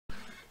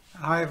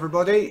Hi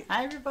everybody.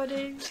 Hi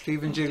everybody.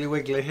 Steve and Julie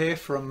Wigley here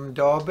from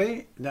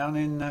Derby, down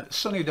in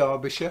sunny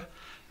Derbyshire,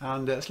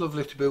 and it's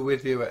lovely to be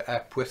with you at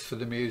Epworth for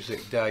the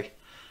music day.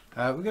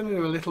 We're going to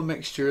do a little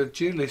mixture of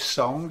Julie's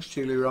songs.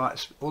 Julie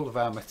writes all of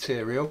our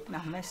material,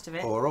 Most of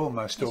it, or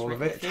almost all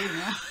of it.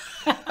 Yeah.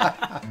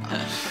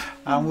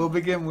 And we'll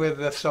begin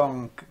with a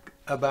song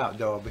about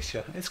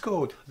Derbyshire. It's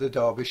called The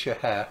Derbyshire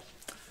Hare.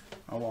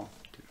 I want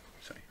to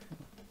say 1,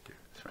 2,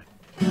 3.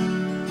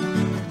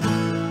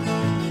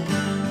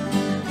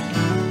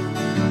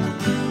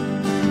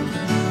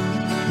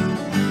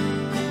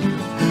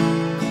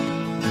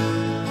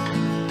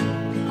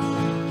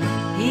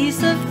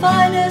 He's the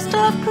finest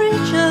of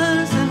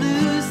creatures,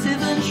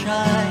 elusive and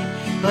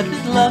shy, but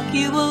with luck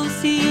you will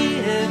see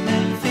him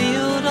in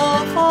field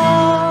or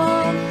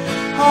farm,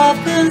 half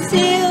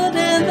concealed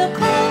in the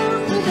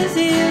cold, with his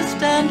ears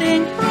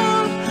standing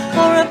proud,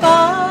 or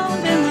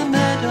abound in the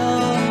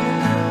meadow.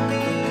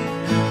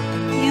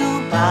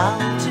 You bow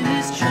to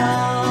his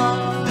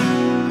charm.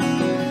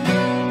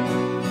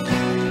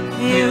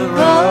 He'll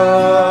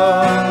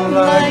run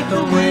like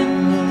the wind,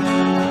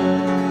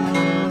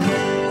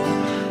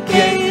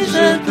 gaze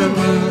at the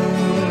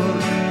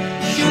moon,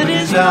 should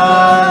his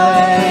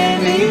eye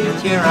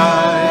meet your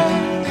eye,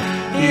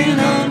 in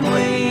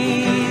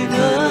unwavering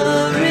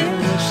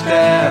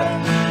stare,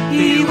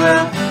 he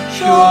will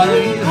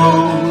surely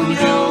hold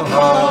your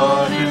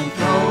heart in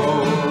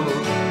thrall,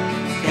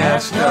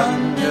 cast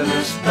under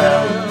the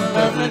spell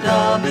of the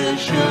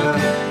Derbyshire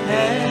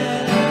Hare.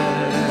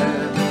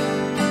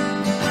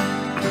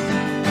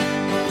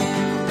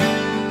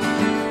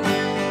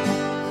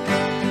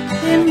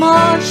 In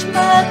March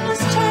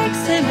madness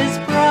takes him his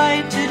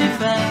bride to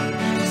defend,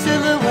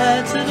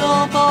 silhouettes at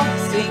all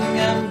boxing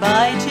and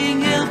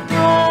biting he'll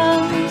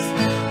bronze,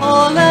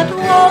 all at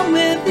one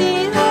with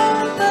the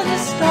earth and the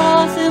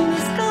stars in the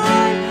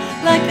sky,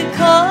 like a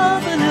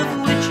coven of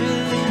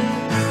witches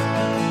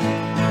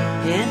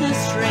in a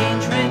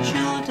strange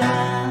ritual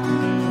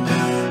dance.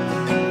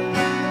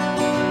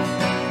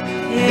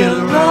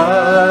 He'll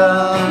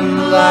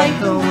run like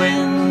the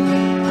wind,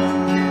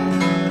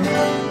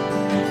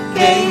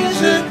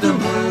 gaze at the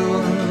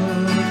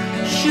moon,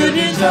 should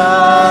his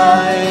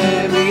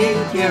eye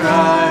meet your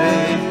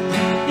eye,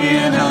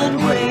 in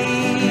unwavering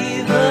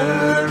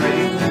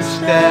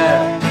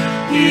stare,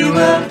 he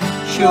will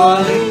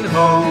surely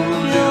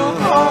hold your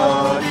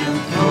heart in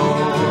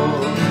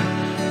thrall,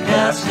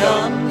 cast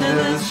under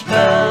the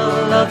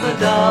spell of the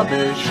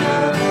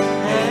Derbyshire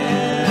Hare.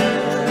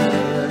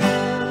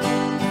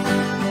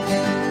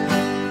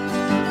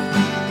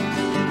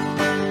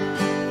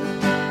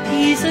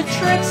 He's a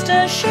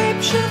trickster,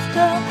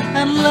 shapeshifter,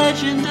 and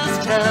legend does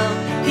tell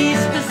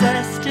he's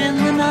possessed in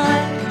the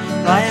night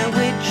by a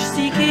witch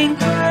seeking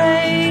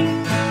prey,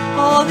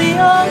 or the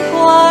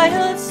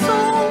unquiet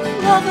soul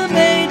of a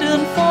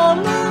maiden for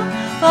love,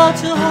 far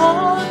to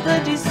haunt the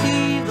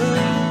deceiver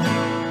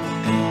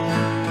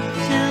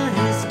till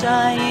his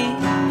dying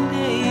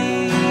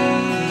day.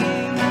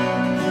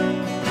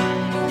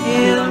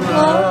 He'll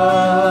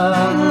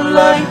run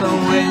like the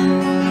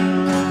wind,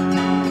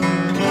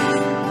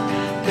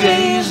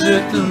 gaze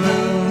at the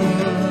moon,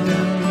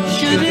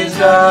 should his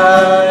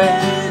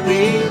eye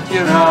meet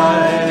your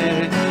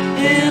eye,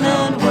 in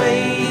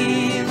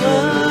unwavering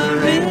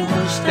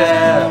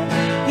stare,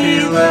 he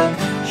will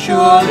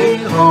surely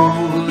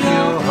hold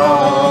your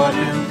heart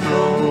in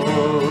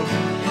thrall,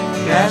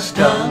 cast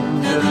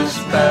under the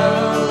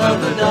spell of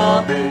the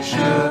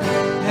Derbyshire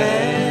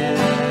Hare.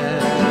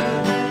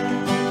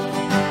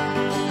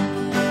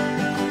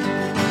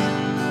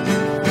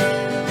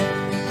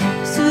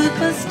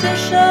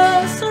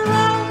 Superstition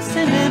surrounds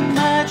him in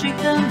magic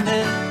and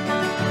myth,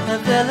 a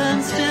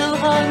villain still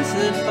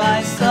haunted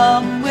by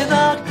some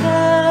without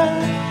care,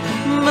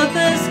 but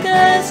there's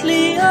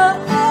scarcely a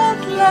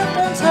heart left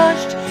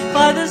untouched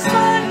by the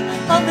sight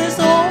of this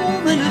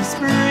omen of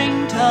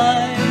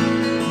springtime,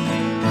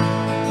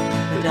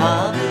 the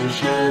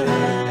Derbyshire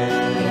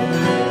Hare.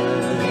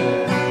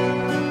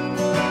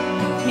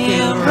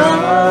 He'll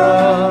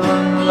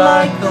run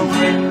like the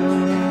wind,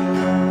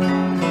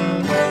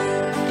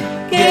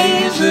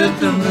 gaze at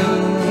the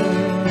moon,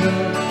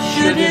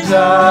 should his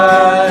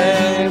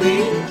eye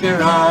meet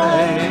your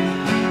eye,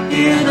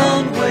 in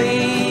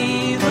unwavering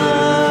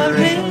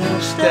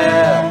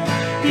stare,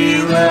 he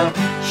will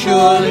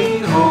surely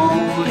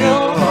hold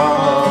your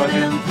heart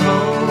in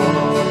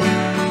thrall,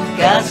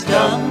 cast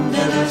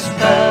under the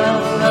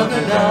spell of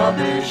the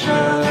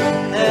Derbyshire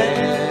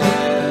Hare.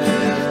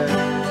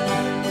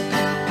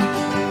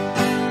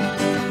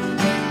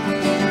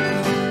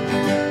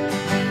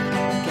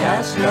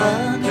 Cast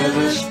under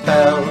the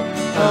spell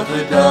of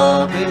the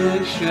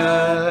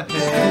Derbyshire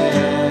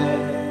Hare.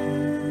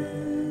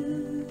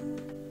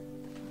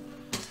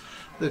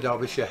 The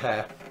Derbyshire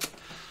Hare.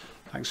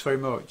 Thanks very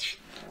much.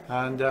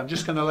 And I'm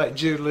just going to let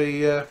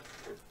Julie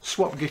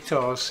swap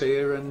guitars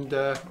here, and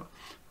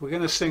we're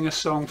going to sing a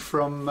song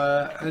from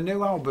a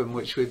new album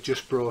which we've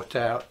just brought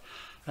out,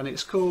 and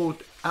it's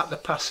called At the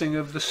Passing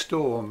of the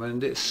Storm,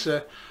 and it's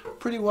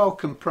pretty well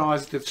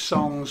comprised of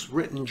songs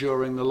written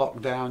during the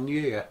lockdown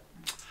year.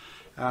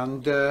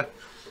 And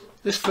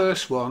this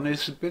first one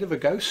is a bit of a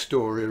ghost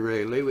story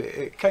really.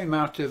 It came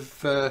out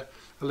of a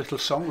little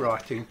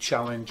songwriting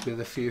challenge with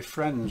a few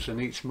friends,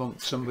 and each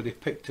month somebody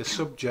picked a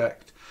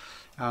subject,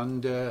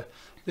 and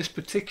this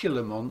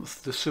particular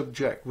month the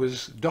subject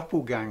was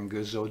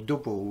doppelgangers or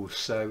doubles,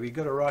 so we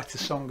got to write a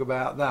song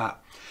about that.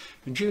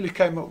 And Julie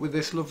came up with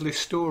this lovely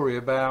story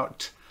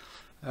about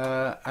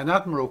an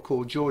admiral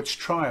called George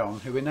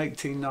Tryon, who in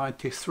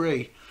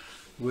 1893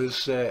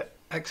 was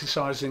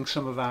exercising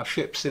some of our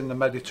ships in the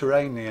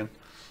Mediterranean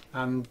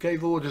and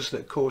gave orders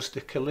that caused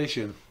a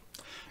collision.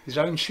 His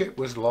own ship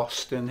was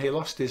lost, and he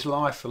lost his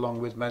life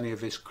along with many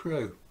of his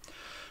crew.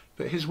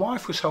 But his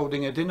wife was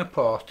holding a dinner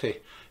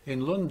party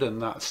in London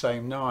that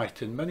same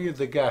night, and many of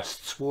the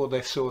guests swore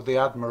they saw the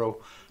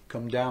Admiral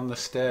come down the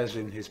stairs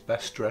in his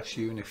best dress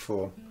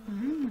uniform.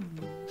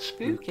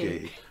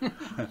 Spooky.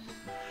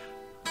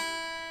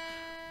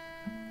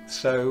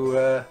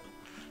 So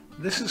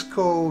this is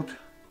called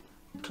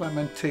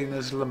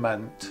Clementina's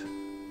Lament,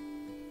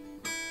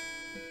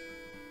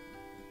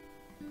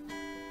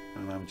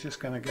 and I'm just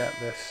going to get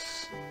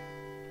this.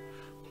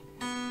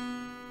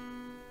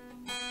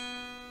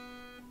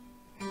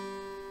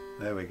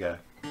 There we go.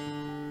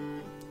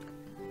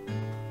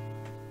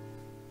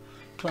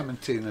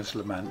 Clementina's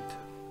Lament.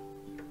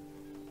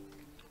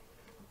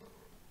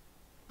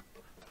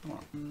 1,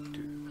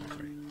 2,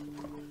 3,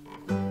 4.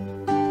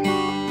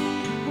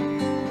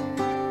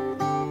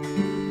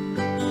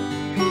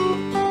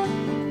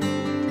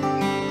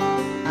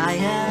 I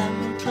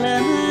am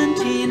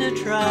Clementina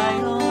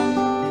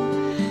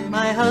Tryon.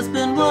 My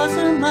husband was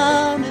a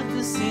man of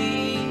the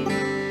sea.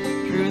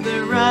 Through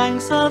the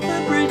ranks of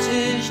the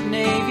British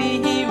Navy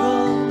he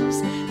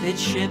rose,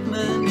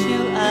 midshipman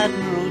to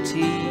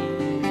Admiralty.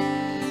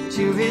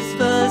 To his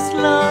first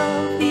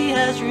love he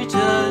has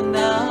returned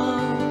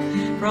now.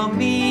 From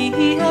me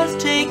he has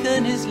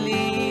taken his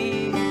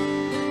leave,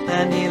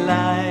 and he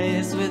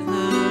lies with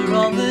her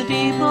on the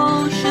deep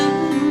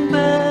ocean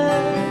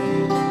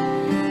bed,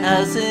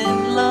 as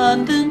in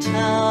London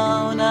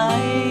town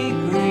I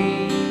grieve.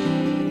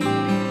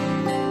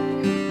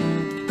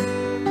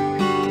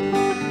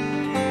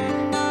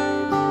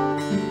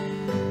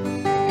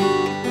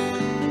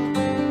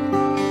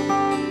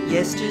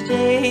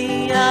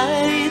 Yesterday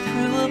I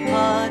threw a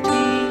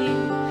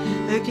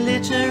party, a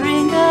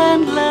glittering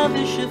and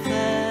lavish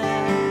affair,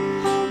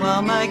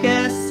 while my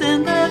guests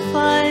in their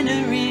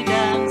finery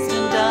danced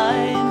and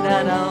dined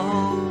at our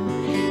home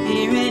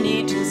here in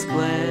Eaton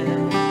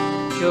Square.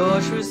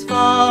 George was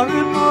far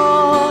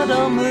abroad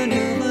on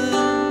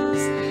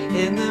manoeuvres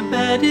in the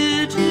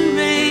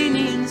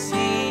Mediterranean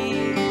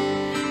Sea,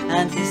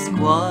 and his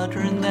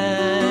squadron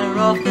there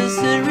off the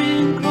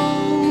Syrian coast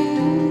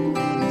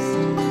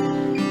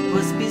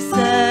was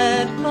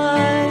beset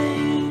by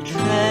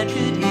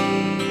tragedy.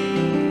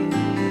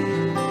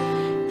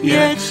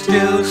 Yet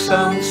still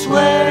some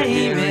swear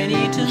here in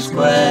Eaton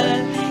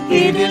Square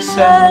he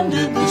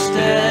descended the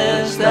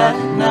stairs that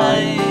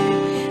night.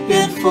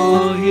 In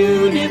full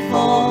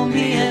uniform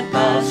he had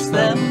passed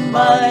them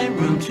by,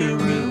 room to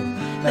room,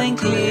 then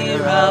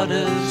clear out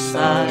of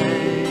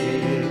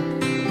sight.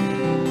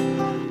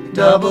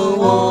 Double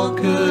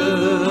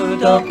walker,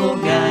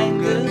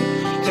 doppelganger,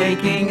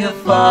 taking a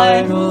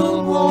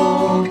final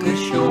walk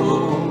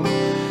ashore.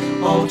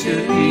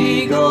 Alter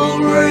ego,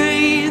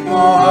 wraith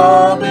or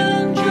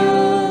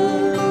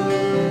harbinger,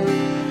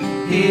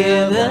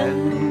 here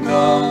then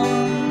gone.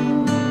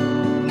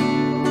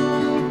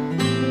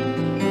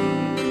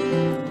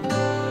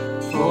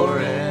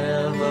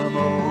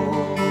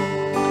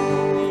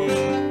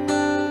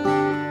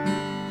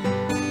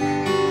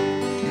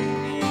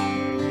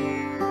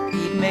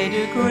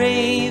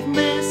 Grave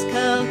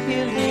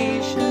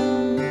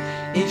miscalculation,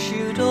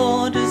 issued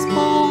orders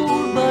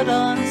bold but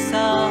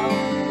unsound,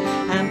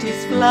 and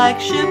his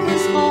flagship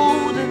was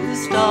hauled at the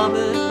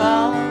starboard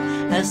bow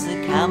as the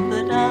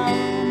camber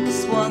down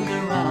swung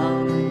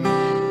around.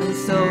 And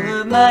so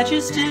Her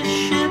Majesty's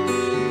ship,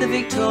 the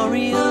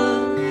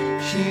Victoria,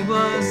 she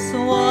was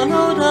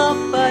swallowed up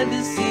by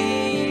the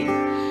sea,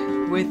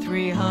 with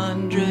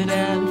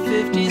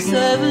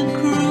 357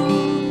 crew,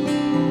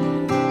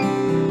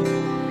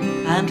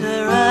 and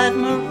her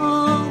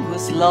admiral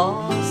was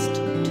lost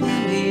to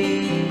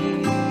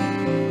me.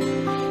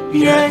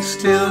 Yet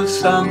still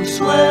some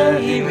swear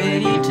here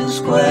in Eaton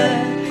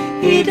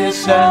Square he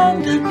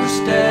descended the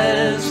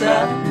stairs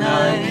at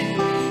night.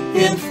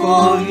 In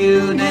full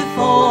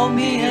uniform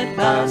he had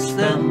passed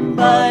them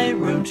by,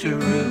 room to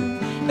room,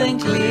 then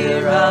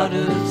clear out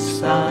of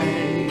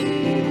sight.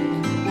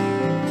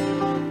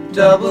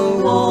 Double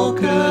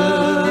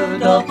walker,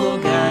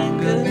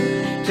 doppelganger,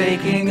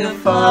 taking a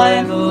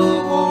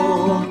final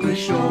walk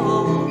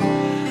ashore.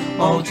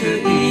 Alter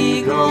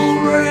ego,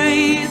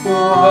 wraith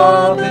or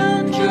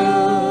harbinger,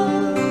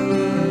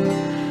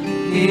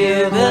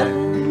 here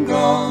then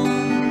gone.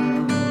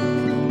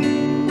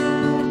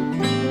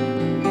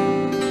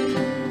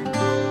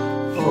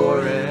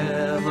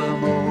 Forevermore.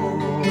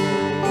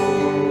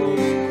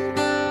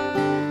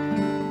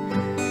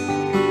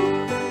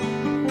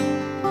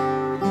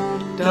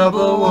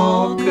 double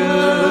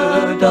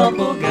walker,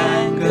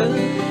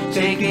 doppelganger,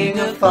 taking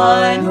a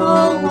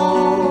final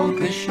walk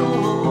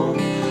ashore.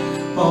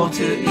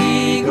 Alter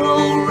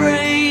ego,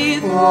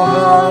 wraith,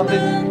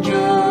 harbinger,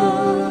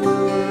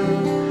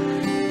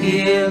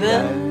 here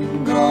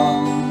then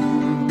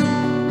gone,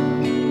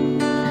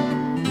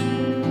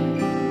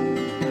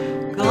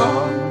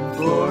 gone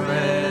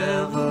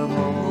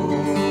forevermore.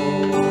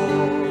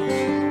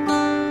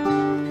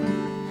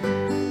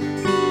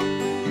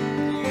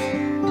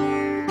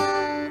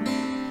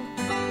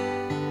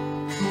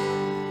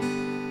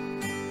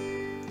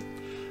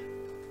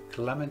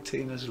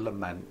 Clementina's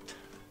Lament.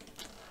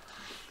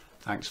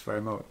 Thanks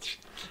very much.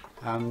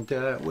 And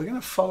we're going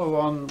to follow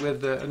on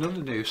with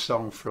another new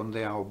song from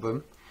the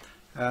album,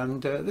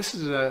 and this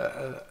is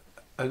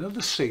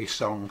another sea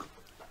song.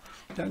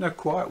 I don't know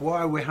quite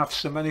why we have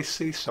so many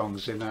sea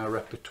songs in our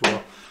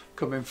repertoire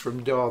coming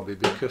from Derby,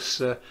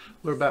 because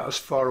we're about as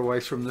far away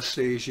from the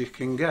sea as you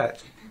can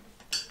get.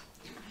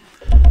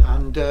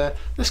 And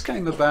this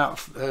came about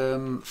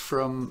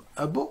from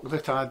a book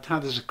that I'd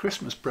had as a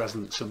Christmas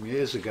present some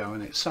years ago,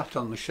 and it sat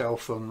on the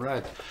shelf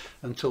unread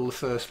until the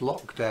first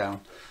lockdown,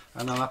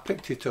 and then I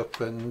picked it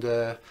up and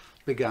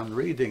began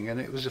reading,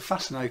 and it was a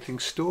fascinating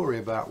story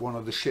about one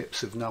of the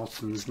ships of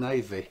Nelson's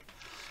navy.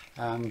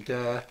 And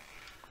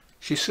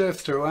she served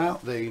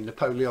throughout the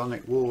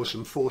Napoleonic Wars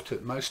and fought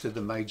at most of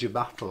the major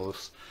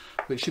battles,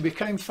 but she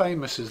became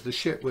famous as the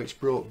ship which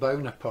brought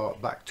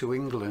Bonaparte back to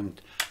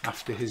England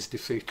after his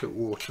defeat at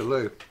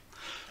Waterloo.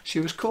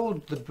 She was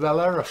called the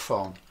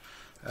Bellerophon,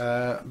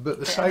 but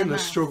the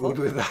sailors struggled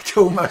with that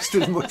almost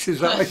as much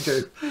as I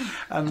do,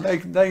 and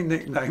they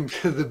nicknamed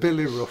her the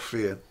Billy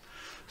Ruffian.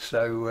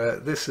 So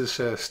this is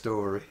her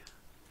story.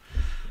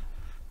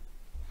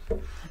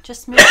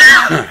 Just move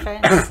the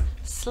microphone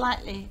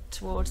slightly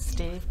towards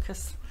Steve,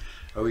 because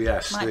oh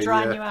yes, might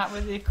drown you out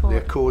with the accordion.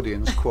 The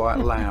accordion's quite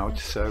loud,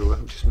 so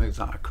just move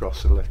that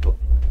across a little.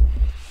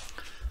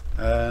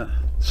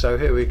 So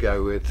here we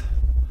go with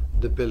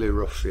the Billy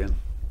Ruffian.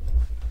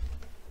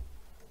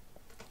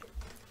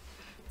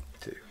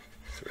 2,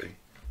 3,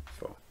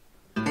 4.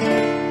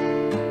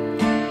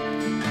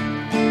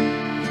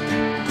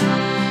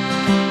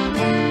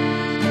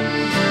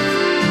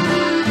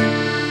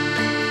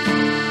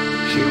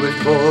 She was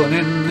born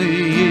in the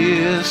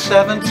year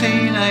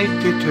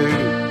 1782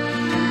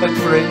 at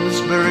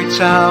Finsbury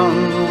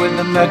Town with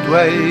the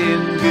Medway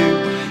in view.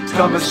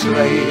 Thomas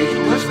Slade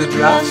was the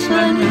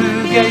draftsman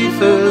who gave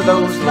her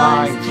those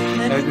lines.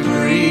 Edward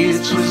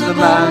Reeves was the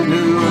man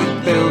who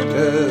had built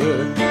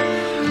her,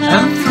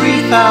 and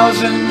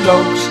 3,000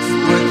 oaks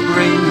would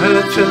bring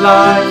her to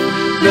life.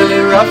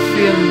 Billy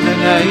Ruffian, the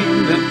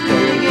name that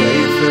they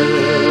gave her.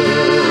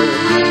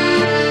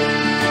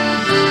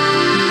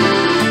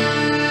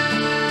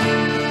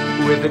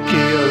 With a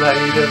keel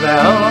laid of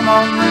elm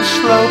on the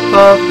slope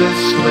of the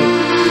slip,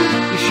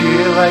 the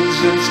sheer legs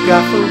and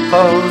scaffold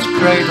poles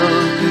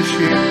cradled the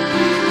ship,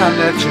 and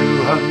their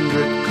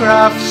 200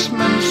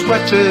 craftsmen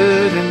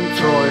sweated in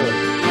toil,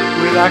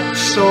 with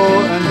axe, saw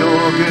and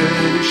auger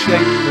to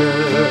shape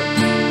her.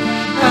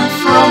 And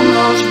from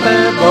those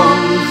bare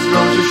bones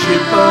rose a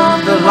ship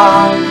of the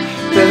line,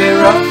 Billy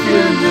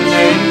Ruffian, the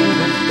name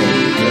that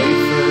they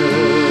gave her.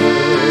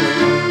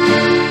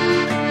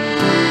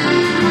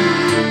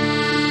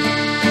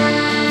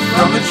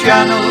 From the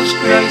Channel's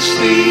grey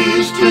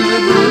seas to the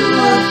blue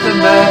of the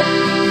Med,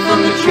 from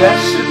the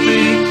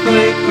Chesapeake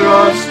clear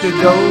across to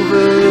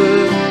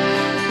Dover,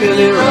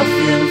 Billy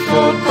Ruffian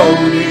fought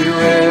Boney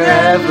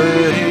wherever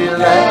he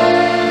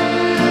led.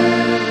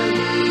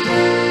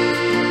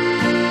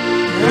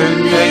 Her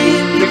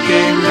name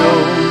became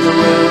known the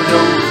world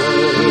over.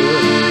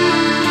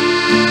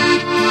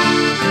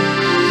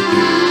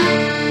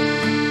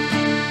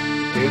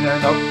 In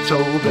an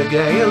October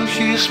gale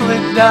she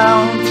slid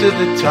down to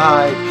the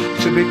tide,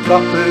 to be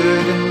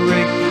coppered and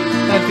rigged,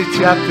 and to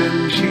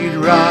Chatham she'd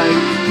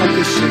ride, and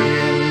to sea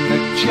in the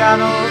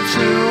Channel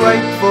to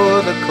wait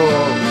for the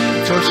call,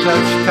 till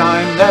such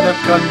time that a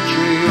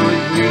country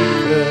would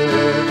meet her.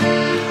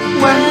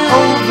 When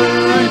over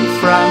in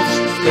France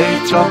they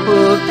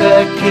toppled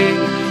their king,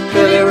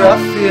 Billy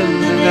Ruffian,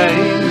 the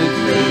name that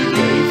they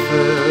gave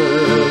her.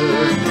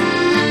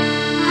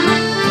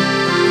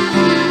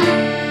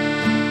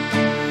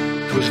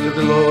 'Twas the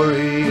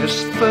glorious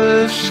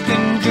first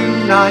in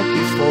June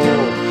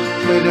 '94,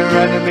 with her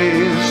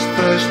enemies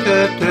first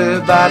heard her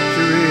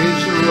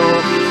batteries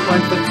roar,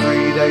 when for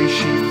 3 days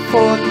she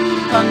fought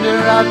under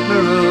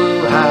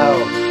Admiral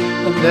Howe,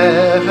 and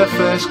there her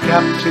first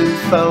captain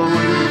fell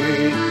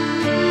wounded.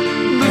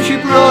 But she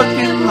brought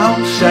him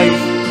home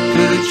safe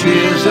to the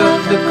cheers of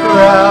the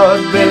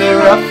crowd, Billy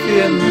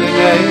Ruffian, the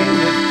name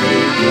that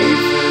they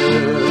gave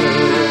her.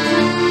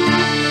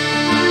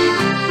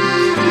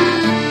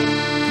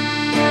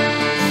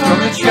 From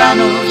the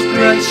Channel's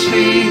great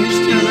seas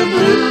to the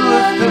blue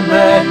of the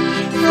Med,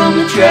 from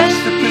the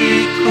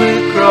Chesapeake clear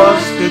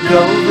across to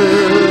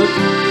Dover,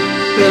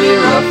 Billy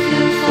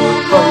Ruffian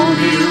fought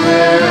Boney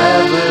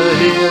wherever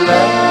he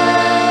led.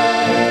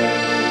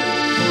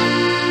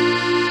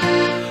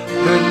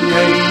 Her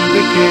name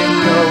became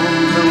known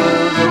the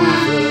world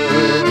over.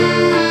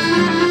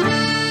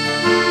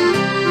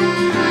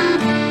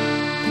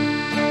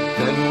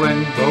 Then when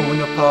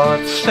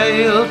Bonaparte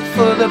sailed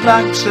for the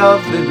banks of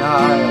the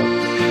Nile,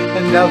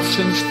 and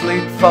Nelson's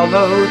fleet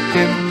followed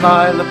him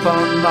mile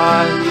upon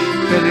mile,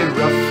 Billy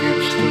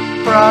Ruffield stood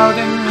proud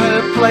in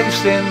her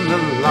place in the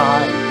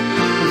line,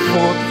 and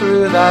fought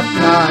through that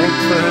night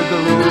for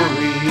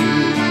glory.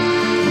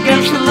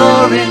 Against the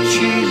law in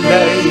she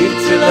lay,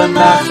 till her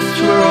masts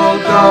were all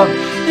gone,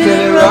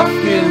 Billy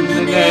Ruffield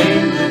the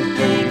name that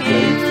they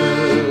gave her.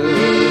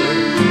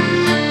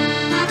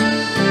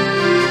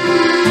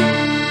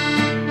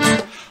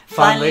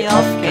 Finally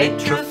off Cape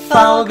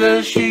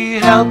Trafalgar she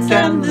helped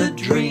end the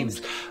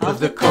dreams of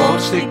the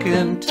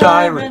Corsican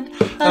tyrant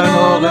and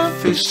all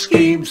of his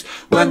schemes.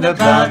 When the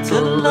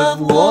Battle of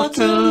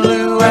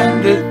Waterloo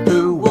ended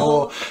the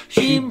war,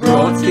 she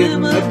brought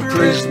him a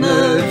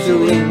prisoner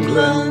to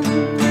England,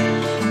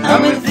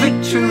 and with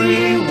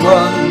victory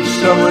won,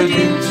 so her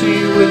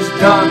duty was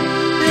done.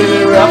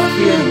 Billy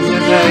Ruffield the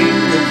name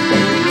that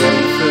they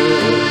gave her.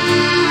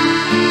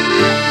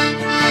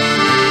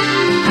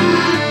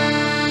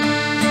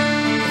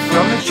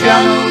 From the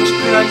Channel's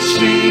great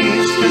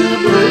seas to the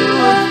blue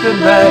of the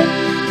May,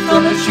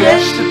 from the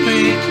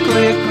Chesapeake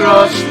clear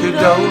across to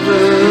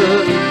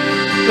Dover,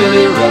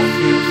 Billy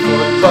Ruffield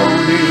fought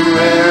boldly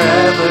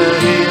wherever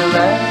he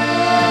lay.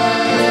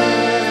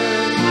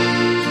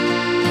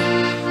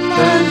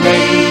 Her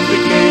name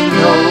became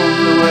known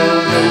the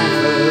world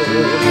over.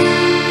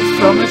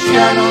 From the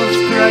Channel's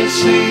grey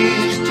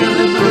seas to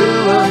the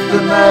blue of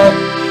the May,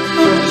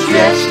 from the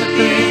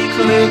Chesapeake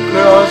clear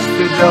across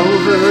to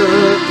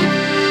Dover,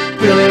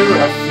 Billy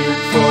Ruffield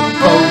fought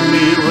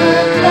boldly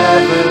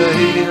wherever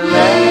he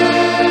lay.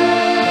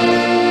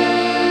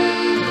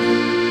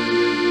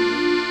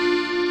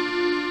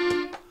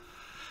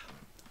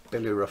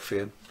 Billy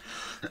Ruffield.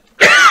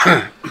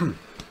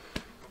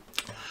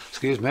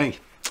 Excuse me.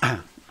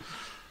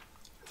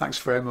 Thanks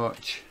very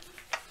much.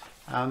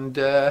 And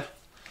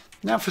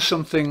now for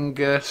something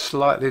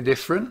slightly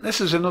different. This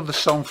is another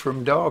song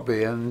from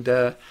Derby, and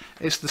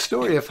it's the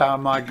story of how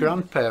my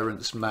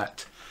grandparents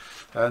met.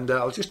 And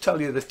I'll just tell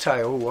you the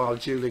tale while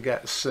Julie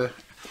gets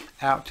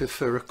out of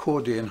her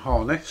accordion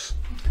harness.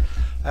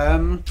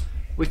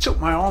 We took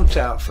my aunt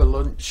out for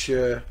lunch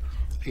a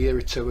year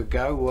or two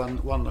ago,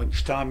 one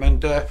lunchtime,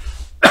 and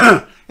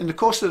in the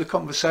course of the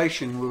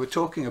conversation we were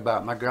talking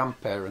about my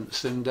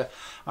grandparents, and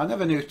I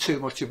never knew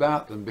too much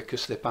about them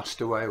because they passed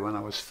away when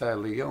I was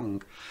fairly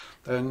young.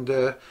 And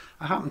I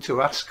happened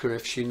to ask her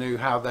if she knew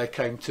how they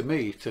came to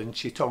meet, and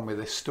she told me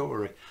this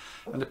story.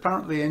 And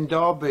apparently in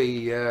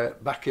Derby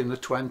back in the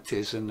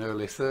 20s and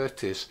early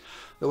 30s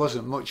there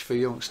wasn't much for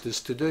youngsters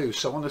to do,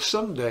 so on a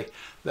Sunday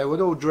they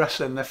would all dress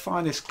in their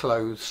finest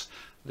clothes,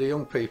 the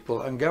young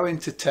people, and go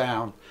into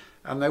town,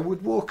 and they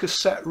would walk a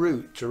set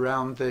route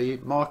around the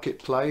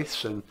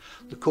marketplace and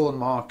the corn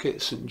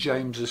market, St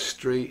James's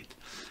Street,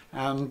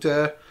 and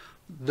the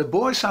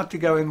boys had to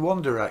go in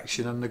one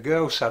direction and the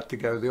girls had to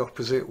go the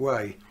opposite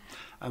way,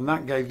 and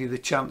that gave you the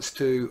chance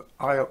to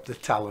eye up the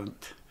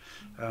talent.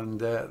 And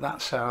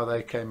that's how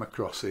they came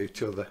across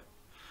each other.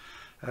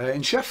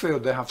 In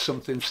Sheffield they have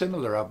something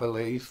similar, I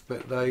believe,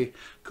 but they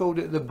called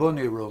it the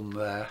bunny run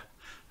there,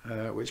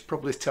 which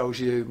probably tells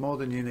you more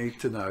than you need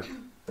to know.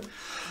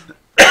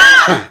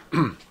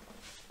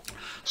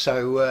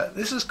 So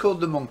this is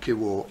called the monkey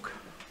walk.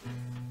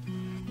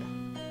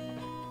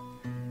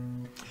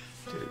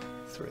 2,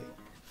 3,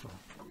 4.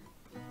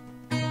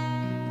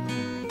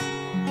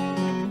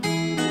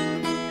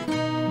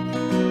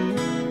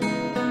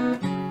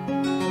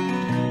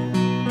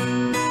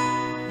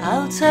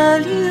 I'll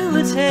tell you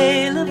a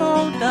tale of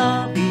old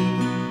Derby,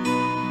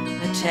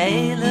 a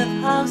tale of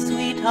how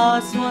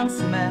sweethearts once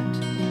met,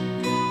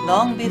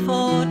 long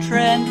before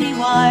trendy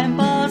wine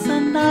bars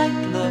and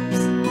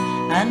nightclubs,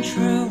 and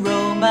true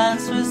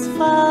romance was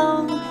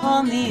found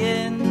on the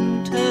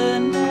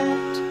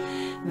internet.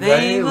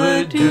 They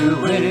were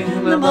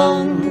doing the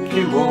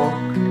monkey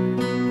walk,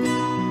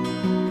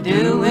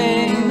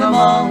 doing the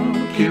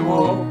monkey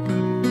walk,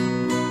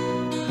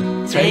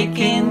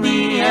 taking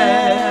the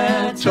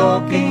air,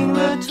 talking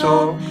the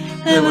talk.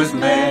 There was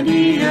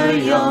many a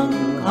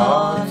young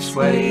heart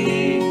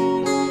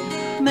swaying,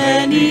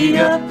 many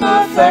a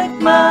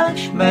perfect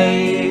match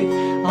made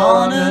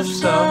on a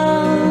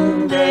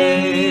Sunday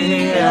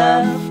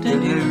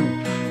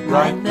afternoon,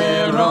 right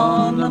there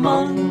on the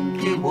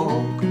monkey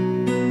walk.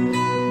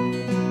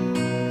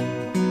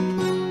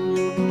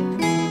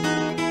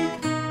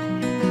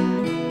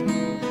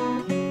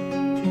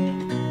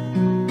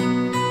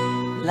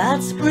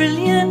 Lads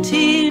brilliant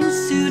in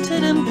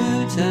suited and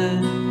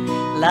booted,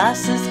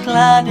 lasses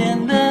clad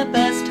in their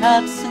best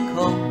hats and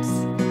coats,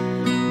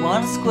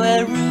 one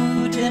square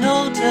route in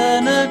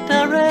alternate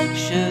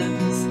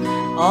directions,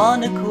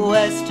 on a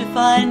quest to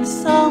find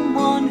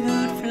someone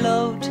who'd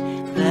float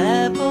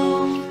their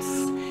boats.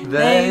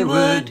 They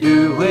were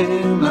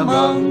doing the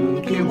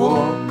monkey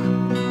walk,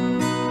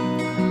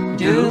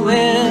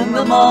 doing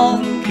the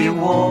monkey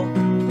walk,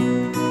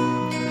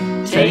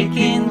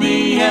 taking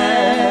the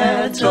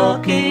air,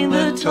 talking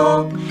the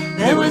talk,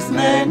 there was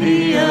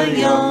many a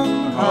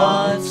young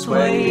heart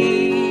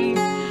swayed,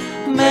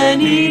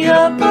 many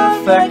a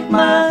perfect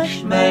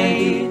match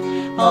made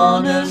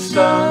on a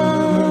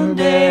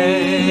Sunday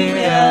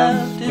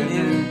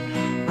afternoon,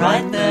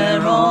 right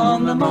there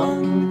on the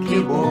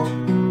Monkey Walk.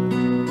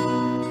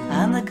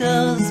 And the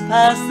girls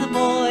pass the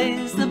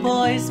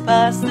boys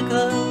pass the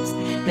girls,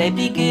 they'd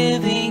be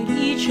giving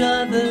each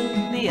other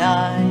the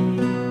eye,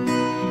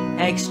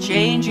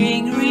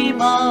 exchanging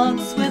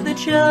remarks with a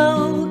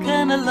joke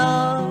and a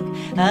lark,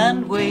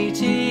 and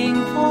waiting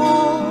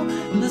for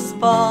the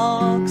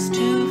sparks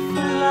to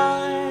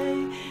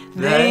fly.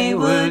 They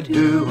were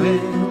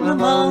doing the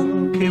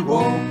monkey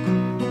walk,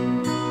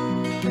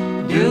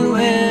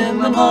 doing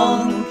the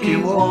monkey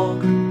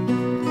walk,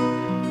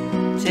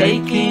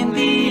 taking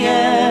the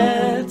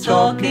air,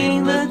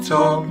 talking the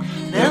talk,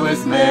 there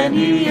was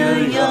many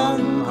a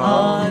young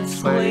heart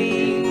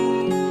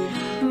swayed,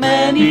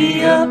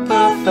 many a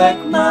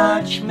perfect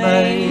match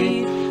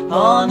made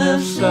on a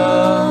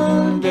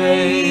Sunday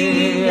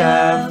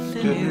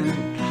afternoon,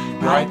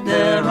 right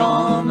there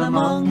on the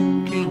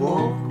Monkey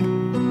Walk.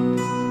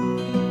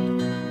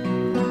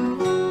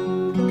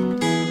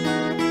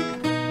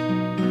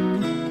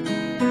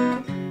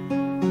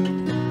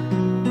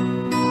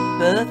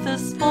 Bertha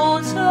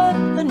sported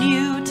a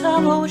new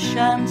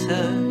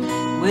tam-o'-shanter,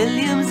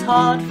 William's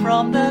heart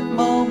from that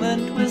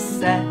moment was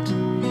set,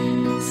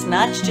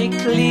 snatched it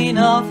clean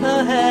off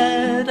her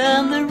head,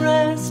 and the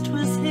rest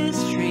was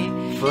history,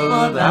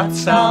 for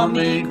that's how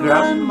me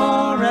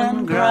grandma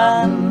and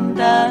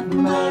granddad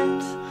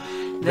met.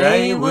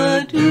 They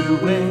were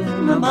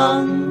doing the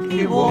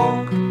monkey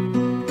walk,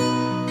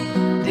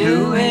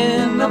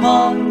 doing the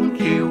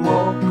monkey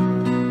walk,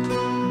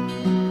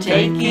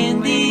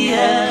 taking the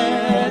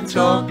air,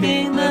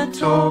 talking the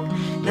talk,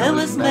 there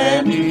was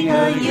many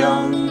a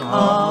young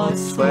heart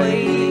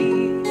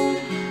swayed,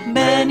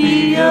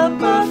 many a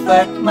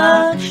perfect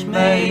match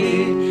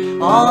made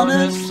on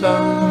a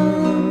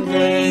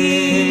Sunday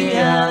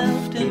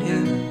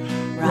afternoon,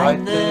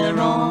 right there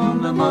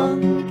on the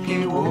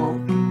Monkey Walk.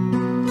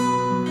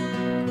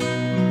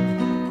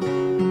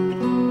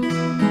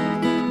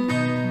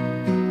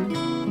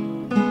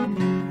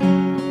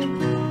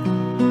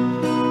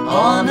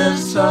 On a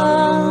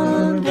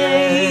Sunday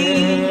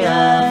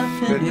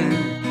afternoon,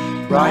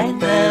 right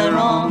there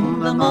on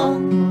the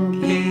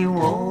Monkey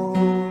Walk.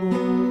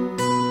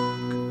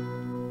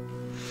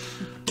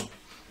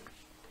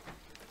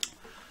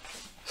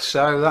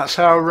 So that's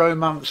how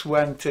romance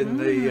went in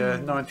the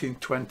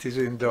 1920s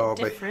in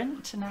Derby.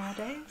 Different to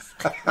nowadays.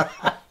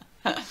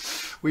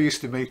 We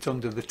used to meet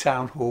under the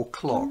town hall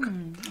clock.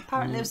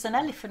 Apparently there was an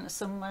elephant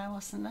somewhere,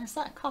 wasn't there? Is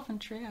that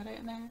Coventry? I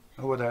don't know.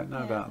 Oh, I don't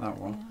know about that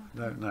one.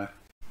 Don't know.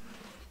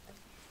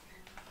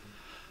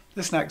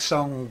 This next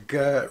song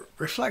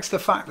reflects the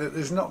fact that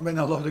there's not been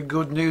a lot of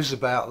good news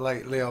about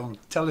lately on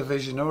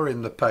television or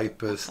in the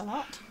papers. A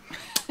lot.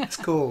 It's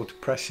called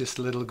Precious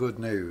Little Good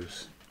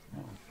News.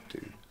 1,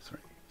 2, 3,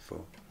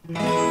 4.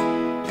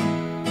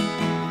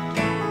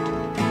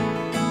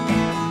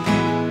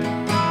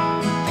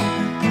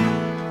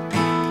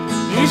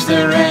 Is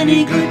there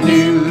any good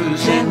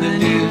news in the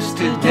news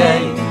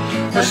today?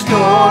 A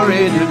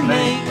story to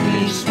make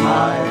me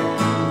smile.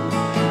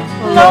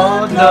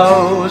 Lord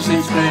knows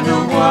it's been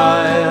a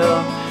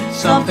while.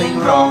 Something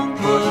wrong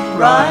put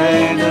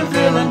right, a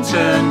villain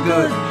turned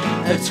good,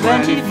 a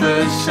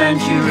 21st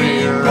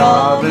century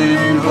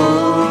Robin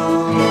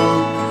Hood.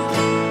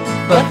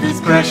 But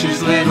there's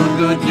precious little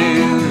good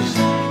news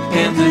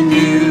in the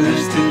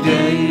news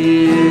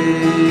today.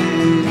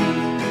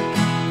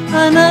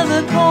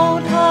 Another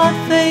cold hard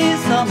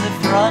face on the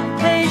front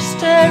page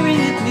staring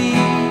at me,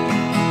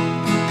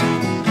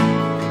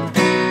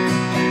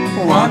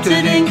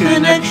 wanted in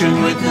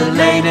connection with the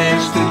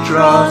latest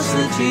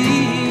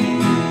atrocity.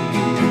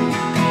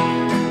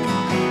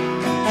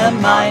 A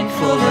mind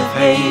full of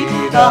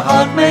hate, a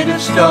heart made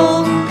of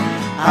stone,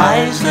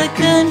 eyes that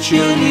can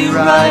chill you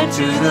right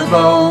to the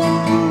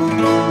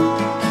bone.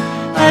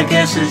 I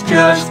guess it's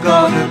just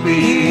gonna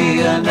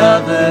be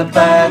another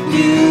bad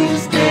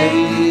news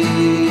day.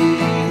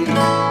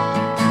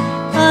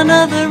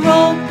 Another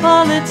rogue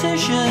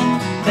politician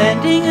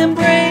bending and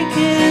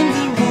breaking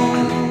the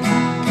rules.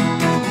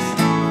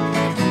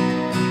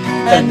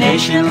 A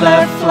nation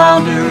left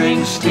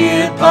floundering,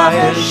 steered by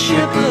a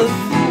ship of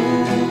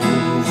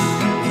fools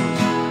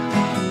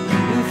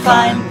who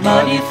find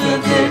money for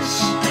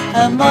this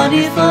and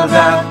money for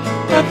that,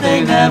 but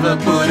they never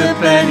put a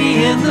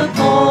penny in the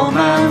poor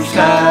man's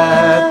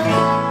hat.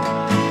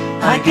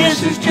 I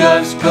guess it's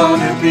just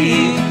gonna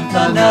be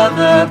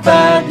another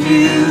bad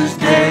news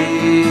day.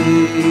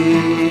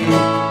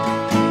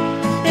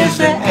 Is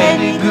there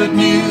any good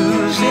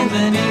news in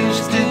the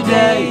news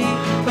today?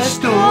 A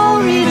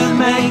story to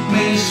make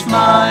me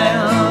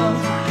smile.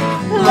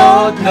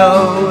 Lord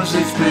knows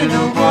it's been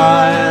a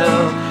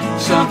while.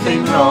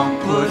 Something wrong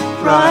put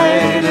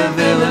right, a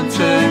villain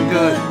turned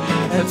good,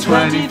 a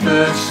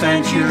 21st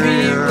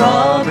century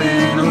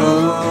Robin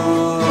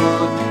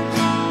Hood.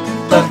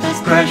 But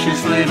there's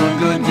precious little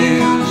good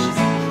news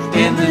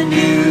in the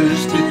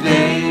news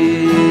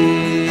today.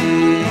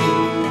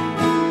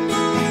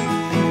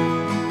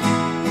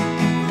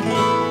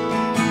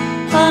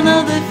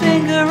 Another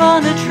finger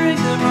on a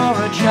trigger, or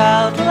a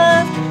child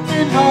left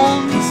in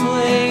harm's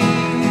way.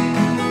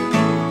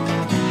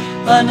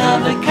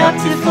 Another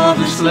captive for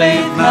the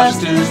slave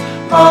masters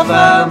of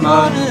our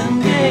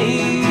modern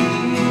day.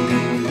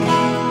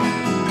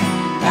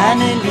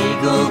 An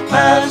illegal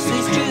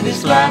passage to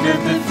this land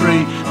of the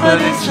free, but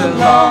it's a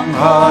long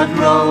hard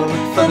road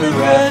for the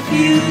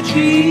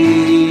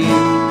refugee.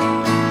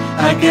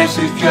 I guess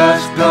it's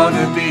just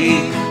gonna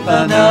be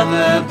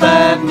another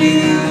bad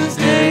news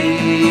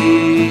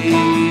day.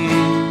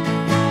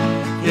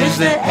 Is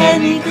there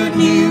any good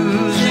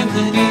news in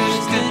the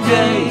news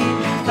today?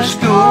 A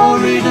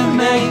story to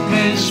make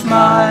me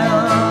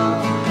smile?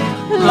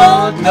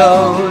 Lord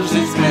knows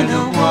it's been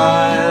a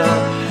while.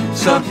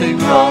 Something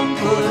wrong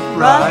put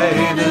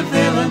right, a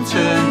villain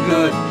turned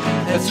good.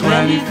 A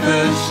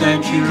 21st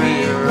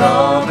century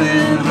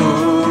Robin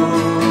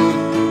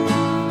Hood.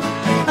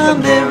 A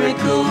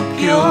miracle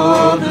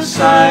cure, the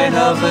sign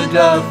of a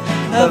dove,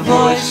 a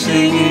voice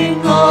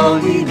singing all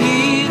we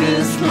need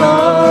is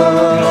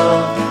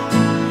love.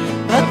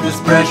 But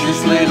there's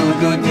precious little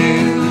good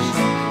news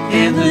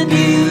in the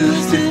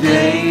news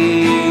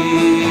today.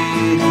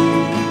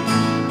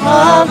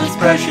 Ah, there's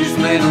precious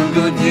little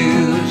good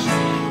news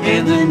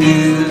in the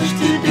news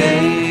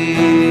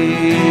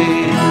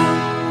today.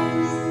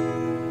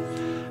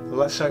 Well,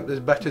 let's hope there's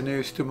better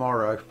news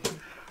tomorrow.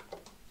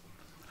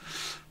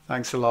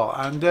 Thanks a lot.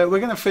 And we're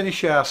going to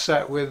finish our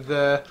set with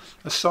a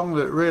song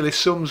that really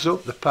sums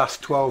up the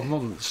past 12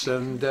 months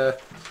and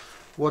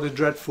what a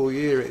dreadful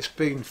year it's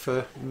been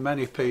for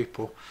many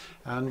people.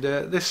 And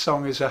this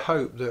song is a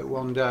hope that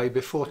one day,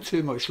 before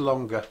too much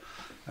longer,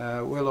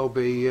 we'll all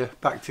be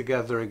back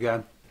together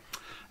again.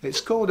 It's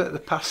called At the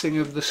Passing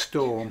of the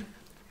Storm.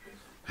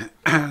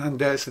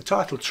 And it's the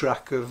title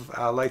track of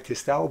our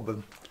latest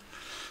album.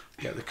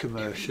 Get the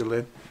commercial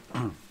in.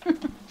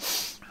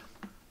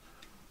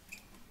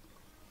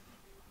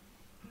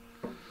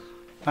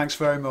 Thanks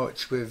very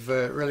much. We've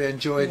really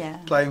enjoyed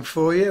playing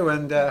for you,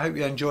 and I hope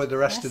you enjoy the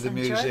rest of the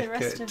music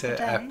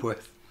at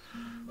Epworth.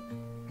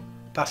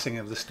 Passing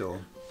of the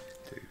Storm.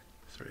 2,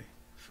 3,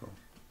 4.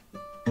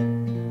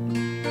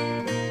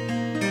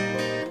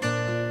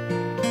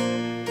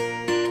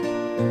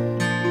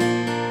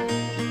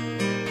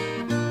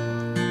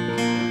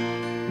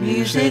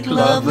 Music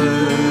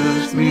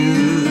lovers,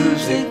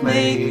 music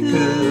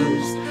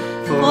makers,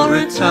 for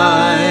a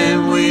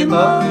time we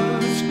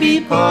must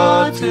be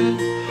parted.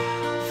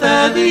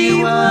 Fare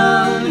thee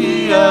well,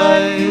 ye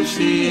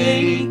icy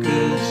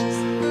acres,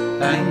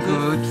 and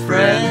good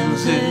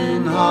friends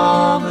in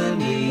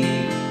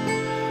harmony.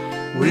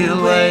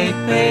 We'll wait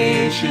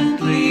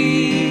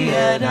patiently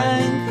at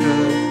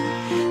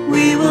anchor,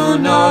 we will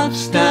not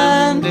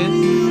stand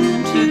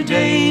into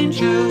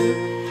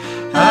danger.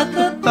 At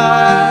the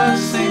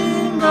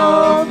passing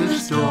of the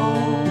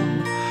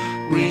storm,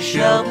 we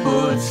shall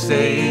put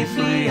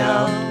safely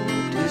out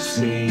to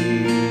sea.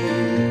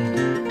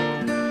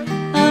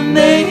 And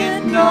may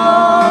it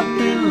not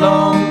be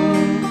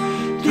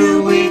long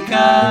till we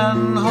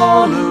can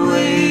haul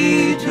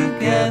away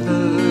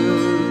together.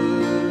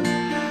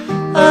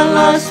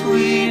 Alas,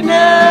 we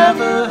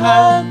never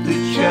had the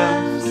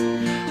chance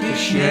to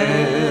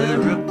share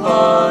a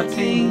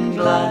parting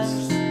glass.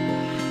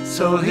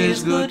 So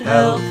here's good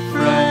health,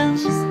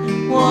 friends,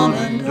 one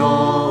and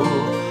all,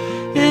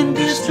 in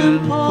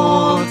distant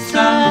ports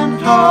and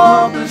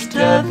harbours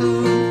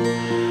tethered.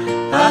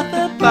 At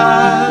the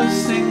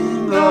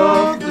passing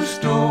of the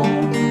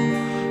storm,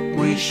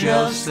 we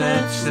shall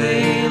set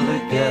sail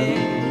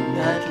again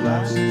at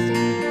last.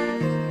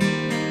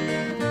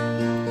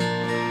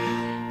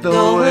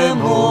 Though we're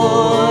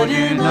moored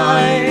in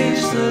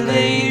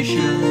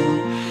isolation,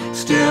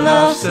 still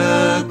our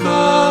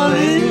circle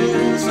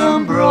is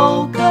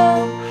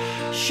unbroken.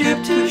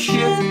 Ship to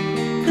ship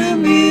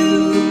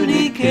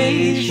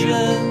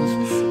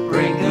communications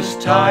bring us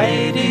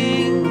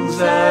tidings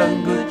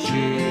and good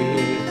cheer.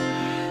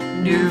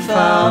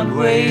 Newfound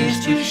ways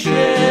to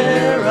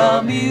share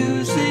our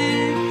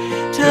music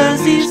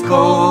turns these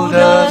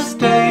coldest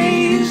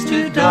days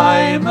to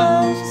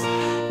diamonds.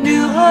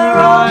 New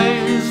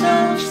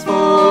horizons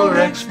for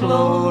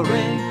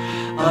exploring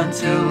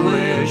until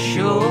we're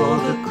sure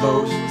the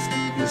coast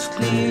is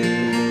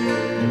clear.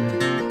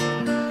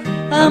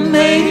 And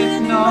may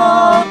it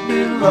not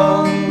be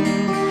long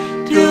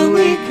till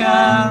we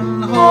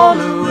can haul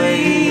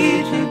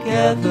away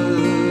together.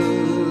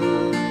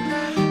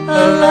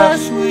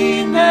 Alas,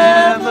 we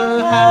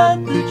never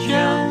had the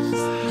chance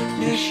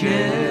to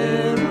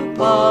share a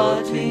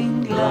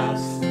parting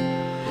glass.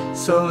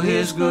 So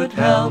here's good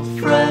health,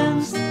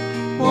 friends,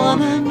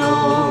 one and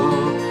all,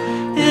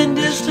 in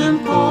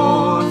distant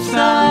ports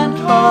and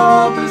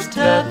harbours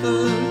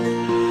tethered.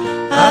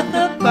 At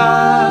the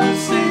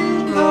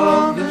passing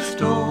of the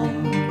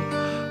storm,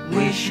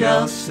 we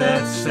shall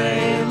set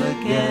sail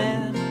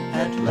again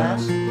at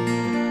last.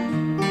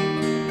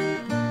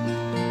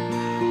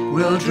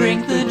 We'll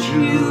drink the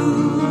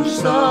juice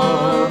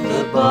of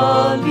the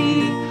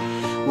barley,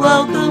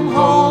 welcome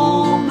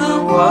home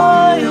the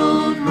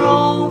wild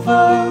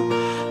rover,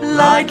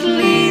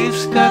 lightly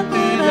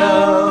stepping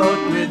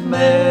out with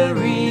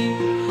Mary,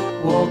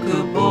 walk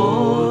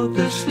aboard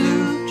the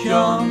sloop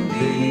John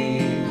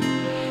B.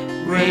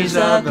 Raise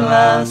our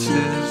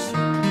glasses,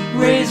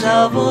 raise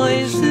our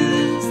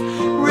voices,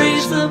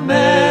 raise the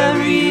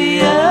Mary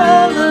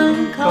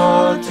Ellen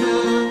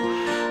Carter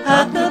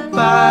at the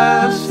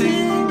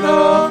passing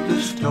of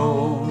the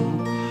storm.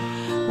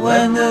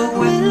 When the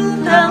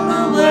wind and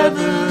the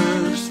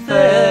weather's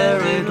fair,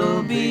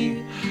 it'll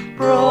be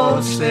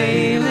broad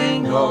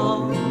sailing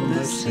on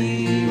the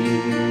sea.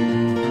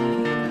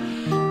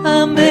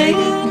 And may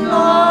it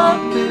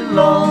not be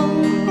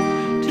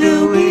long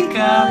till we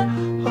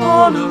can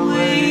all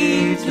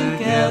away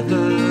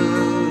together.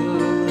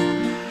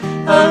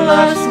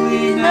 Alas,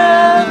 we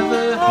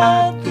never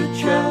had the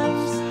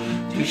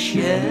chance to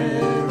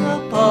share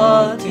a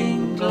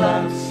parting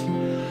glass.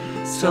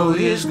 So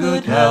here's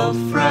good health,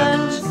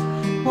 friends,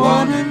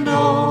 one and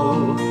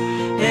all,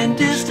 in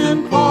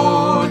distant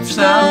ports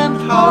and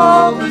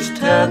harbours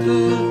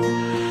tethered,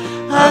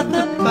 at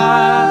the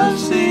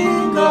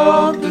passing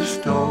of the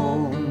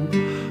storm,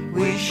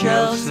 we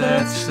shall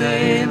set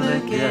sail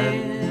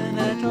again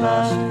at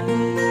last.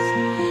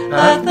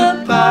 At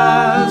the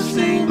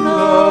passing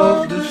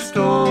of the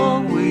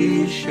storm,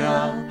 we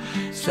shall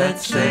set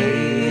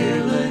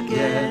sail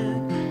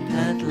again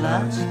at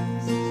last.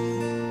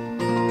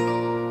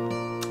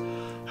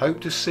 Hope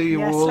to see you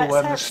Yes, all let's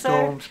when the hope so.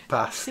 storm's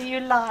past. See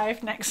you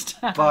live next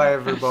time. Bye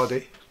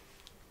everybody.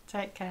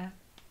 Take care.